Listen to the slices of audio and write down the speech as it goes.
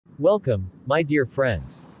Welcome, my dear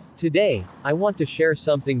friends. Today, I want to share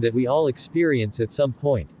something that we all experience at some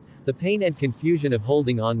point, the pain and confusion of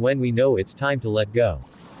holding on when we know it's time to let go.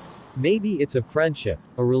 Maybe it's a friendship,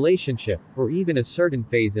 a relationship, or even a certain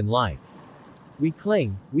phase in life. We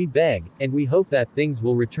cling, we beg, and we hope that things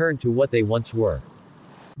will return to what they once were.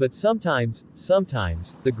 But sometimes,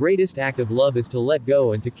 the greatest act of love is to let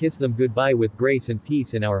go and to kiss them goodbye with grace and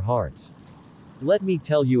peace in our hearts. Let me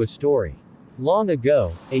tell you a story. Long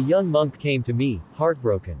ago, a young monk came to me,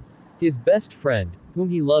 heartbroken. His best friend, whom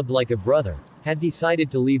he loved like a brother, had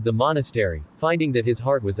decided to leave the monastery, finding that his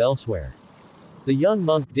heart was elsewhere. The young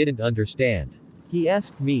monk didn't understand. He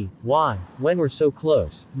asked me, why, when we're so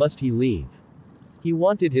close, must he leave? He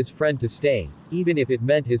wanted his friend to stay, even if it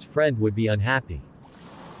meant his friend would be unhappy.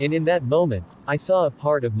 And in that moment, I saw a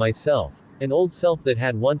part of myself, an old self that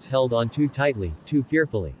had once held on too tightly, too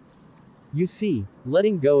fearfully. You see,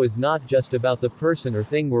 letting go is not just about the person or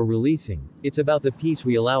thing we're releasing, it's about the peace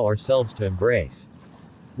we allow ourselves to embrace.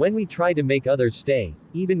 When we try to make others stay,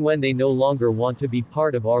 even when they no longer want to be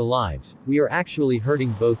part of our lives, we are actually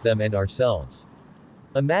hurting both them and ourselves.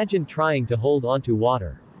 Imagine trying to hold on to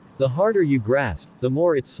water. The harder you grasp, the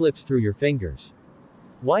more it slips through your fingers.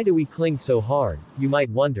 Why do we cling so hard, you might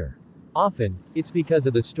wonder? Often, it's because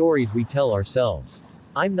of the stories we tell ourselves.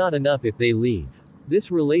 I'm not enough if they leave.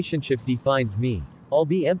 This relationship defines me. I'll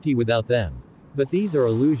be empty without them. But these are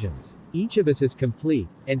illusions. Each of us is complete,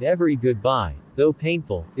 and every goodbye, though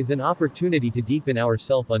painful, is an opportunity to deepen our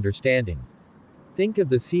self-understanding. Think of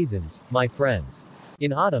the seasons, my friends.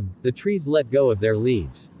 In autumn, the trees let go of their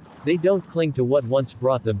leaves. They don't cling to what once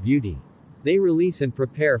brought them beauty. They release and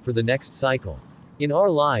prepare for the next cycle. In our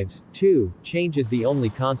lives, too, change is the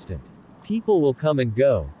only constant. People will come and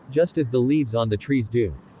go, just as the leaves on the trees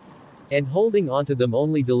do. And holding onto them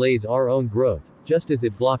only delays our own growth, just as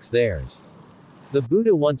it blocks theirs. The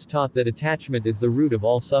Buddha once taught that attachment is the root of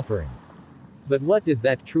all suffering. But what does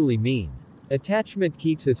that truly mean? Attachment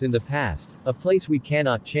keeps us in the past, a place we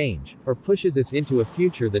cannot change, or pushes us into a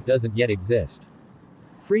future that doesn't yet exist.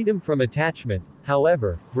 Freedom from attachment,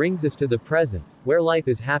 however, brings us to the present, where life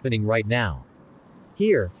is happening right now.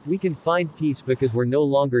 Here, we can find peace because we're no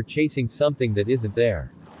longer chasing something that isn't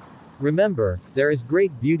there. Remember, there is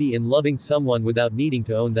great beauty in loving someone without needing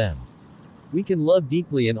to own them. We can love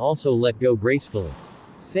deeply and also let go gracefully.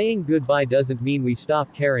 Saying goodbye doesn't mean we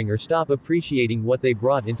stop caring or stop appreciating what they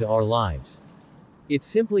brought into our lives. It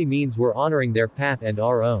simply means we're honoring their path and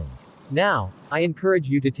our own. Now, I encourage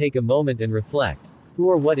you to take a moment and reflect. Who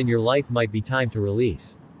or what in your life might be time to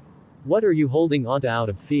release? What are you holding onto out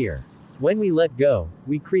of fear? When we let go,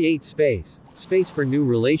 we create space for new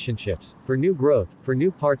relationships, for new growth, for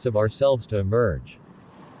new parts of ourselves to emerge.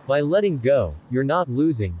 By letting go, you're not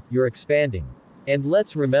losing, you're expanding. And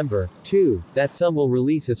let's remember, too, that some will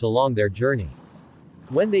release us along their journey.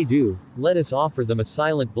 When they do, let us offer them a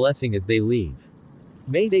silent blessing as they leave.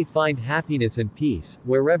 May they find happiness and peace,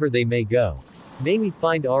 wherever they may go. May we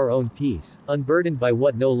find our own peace, unburdened by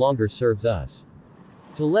what no longer serves us.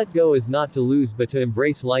 To let go is not to lose but to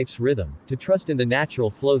embrace life's rhythm, to trust in the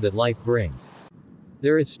natural flow that life brings.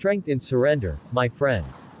 There is strength in surrender, my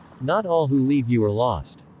friends. Not all who leave you are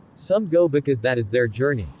lost. Some go because that is their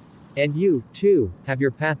journey. And you, too, have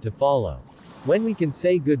your path to follow. When we can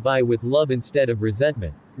say goodbye with love instead of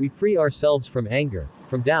resentment, we free ourselves from anger,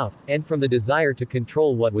 from doubt, and from the desire to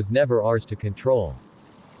control what was never ours to control.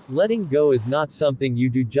 Letting go is not something you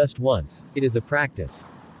do just once, it is a practice.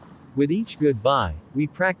 With each goodbye, we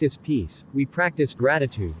practice peace, we practice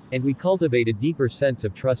gratitude, and we cultivate a deeper sense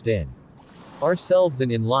of trust in ourselves and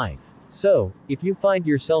in life. So, if you find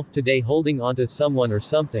yourself today holding onto someone or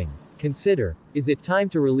something, consider, is it time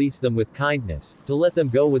to release them with kindness, to let them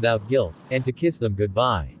go without guilt, and to kiss them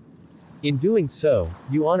goodbye? In doing so,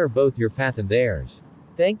 you honor both your path and theirs.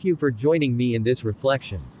 Thank you for joining me in this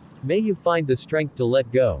reflection. May you find the strength to let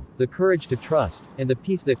go, the courage to trust, and the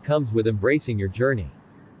peace that comes with embracing your journey.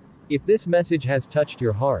 If this message has touched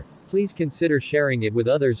your heart, please consider sharing it with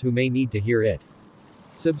others who may need to hear it.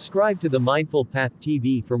 Subscribe to the Mindful Path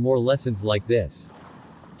TV for more lessons like this.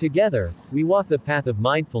 Together, we walk the path of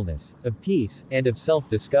mindfulness, of peace, and of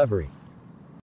self-discovery.